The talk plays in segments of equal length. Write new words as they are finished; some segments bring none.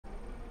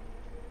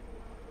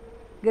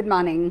Good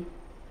morning.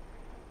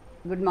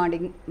 Good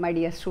morning, my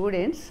dear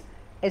students.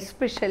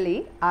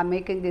 Especially, I am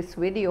making this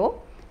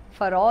video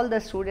for all the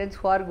students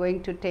who are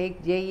going to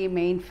take JEE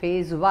Main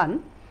Phase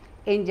 1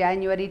 in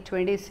January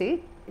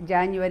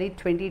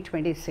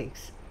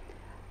 2026.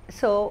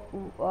 So,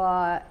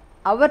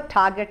 our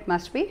target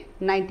must be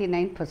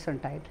 99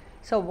 percentile.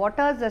 So, what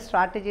are the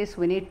strategies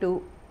we need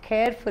to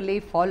carefully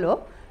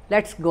follow?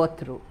 Let's go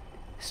through.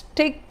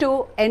 Stick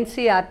to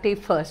NCERT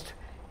first,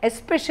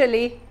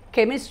 especially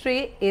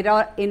chemistry,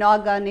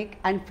 inorganic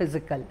and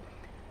physical.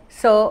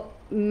 So,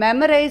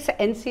 memorize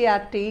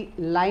NCERT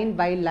line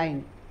by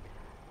line.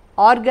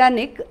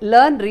 Organic,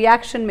 learn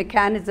reaction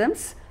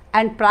mechanisms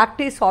and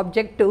practice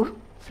objective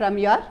from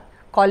your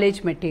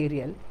college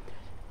material.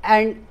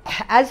 And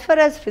as far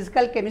as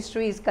physical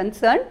chemistry is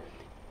concerned,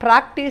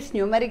 practice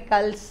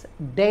numericals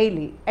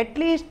daily, at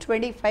least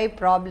 25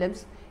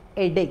 problems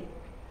a day.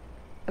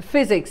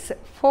 Physics,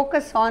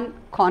 focus on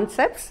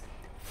concepts,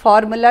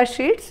 formula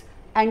sheets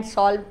and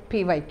solve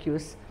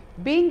PYQs.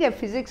 Being a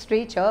physics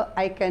teacher,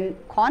 I can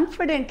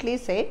confidently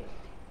say,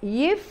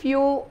 if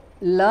you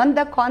learn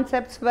the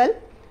concepts well,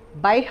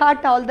 by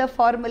heart all the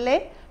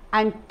formulae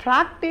and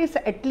practice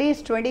at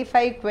least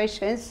 25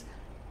 questions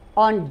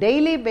on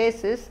daily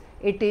basis,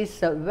 it is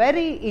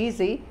very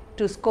easy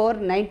to score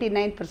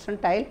 99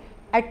 percentile,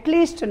 at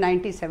least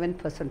 97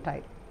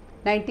 percentile,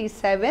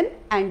 97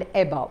 and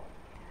above.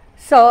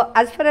 So,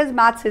 as far as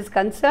maths is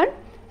concerned,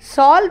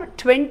 solve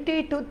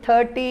 20 to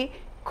 30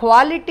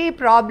 quality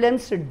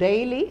problems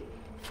daily,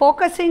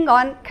 focusing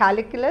on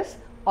calculus,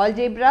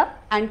 algebra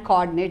and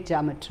coordinate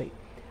geometry.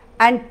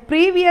 And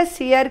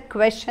previous year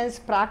questions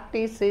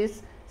practice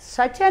is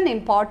such an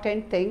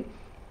important thing.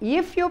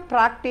 If you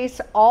practice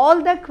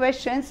all the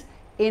questions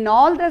in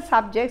all the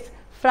subjects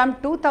from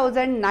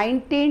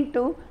 2019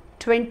 to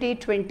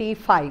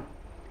 2025,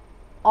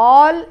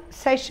 all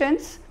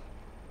sessions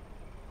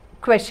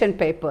question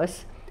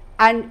papers,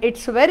 and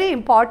it's very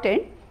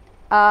important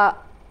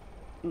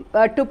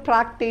to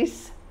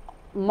practice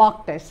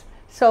mock tests.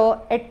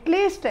 So, at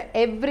least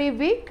every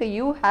week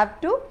you have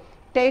to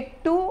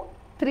take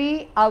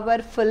 2-3 hour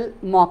full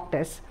mock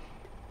test,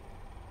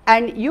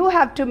 and you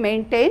have to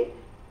maintain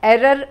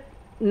error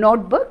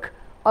notebook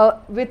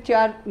with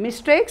your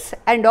mistakes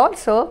and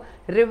also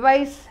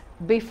revise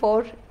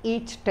before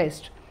each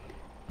test.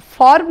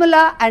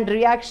 Formula and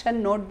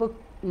reaction notebook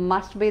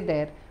must be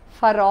there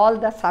for all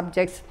the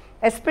subjects,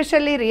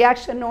 especially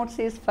reaction notes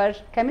is for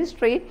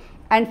chemistry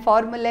and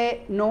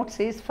formulae notes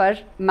is for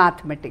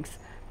mathematics.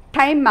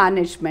 Time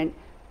management,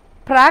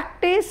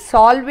 practice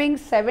solving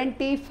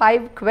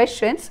 75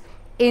 questions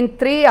in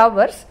 3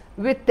 hours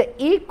with the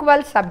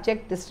equal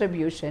subject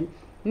distribution,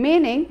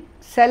 meaning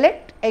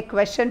select a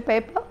question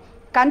paper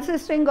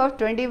consisting of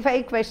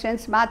 25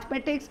 questions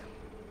mathematics,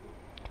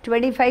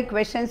 25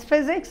 questions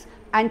physics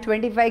and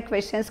 25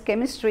 questions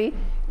chemistry.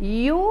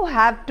 You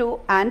have to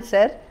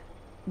answer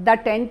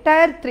that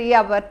entire 3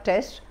 hour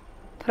test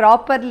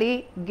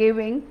properly,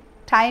 giving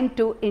time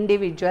to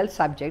individual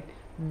subject.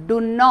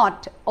 Do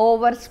not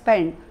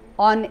overspend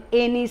on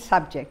any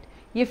subject.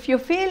 If you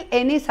feel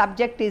any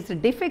subject is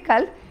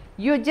difficult,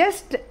 you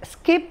just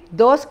skip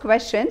those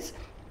questions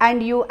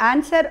and you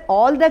answer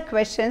all the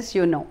questions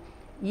you know.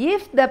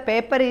 If the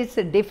paper is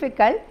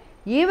difficult,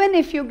 even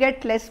if you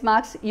get less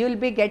marks, you will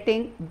be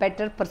getting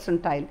better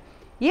percentile.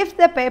 If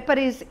the paper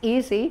is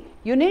easy,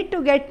 you need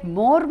to get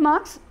more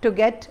marks to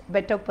get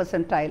better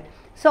percentile.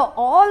 So,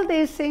 all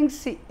these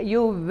things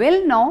you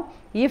will know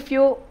if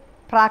you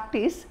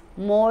practice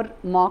more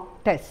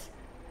mock tests.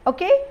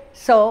 Okay?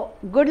 So,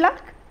 good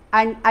luck,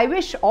 and I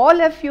wish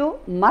all of you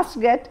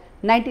must get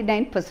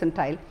 99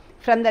 percentile.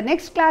 From the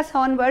next class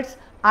onwards,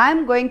 I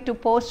am going to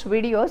post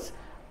videos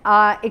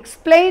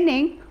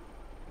explaining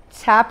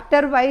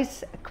chapter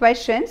wise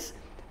questions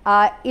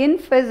in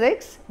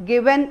physics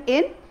given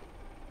in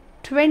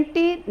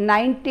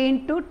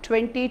 2019 to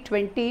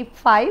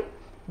 2025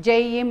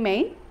 JEE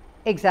Main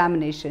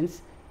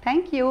examinations.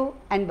 Thank you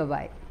and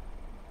bye-bye.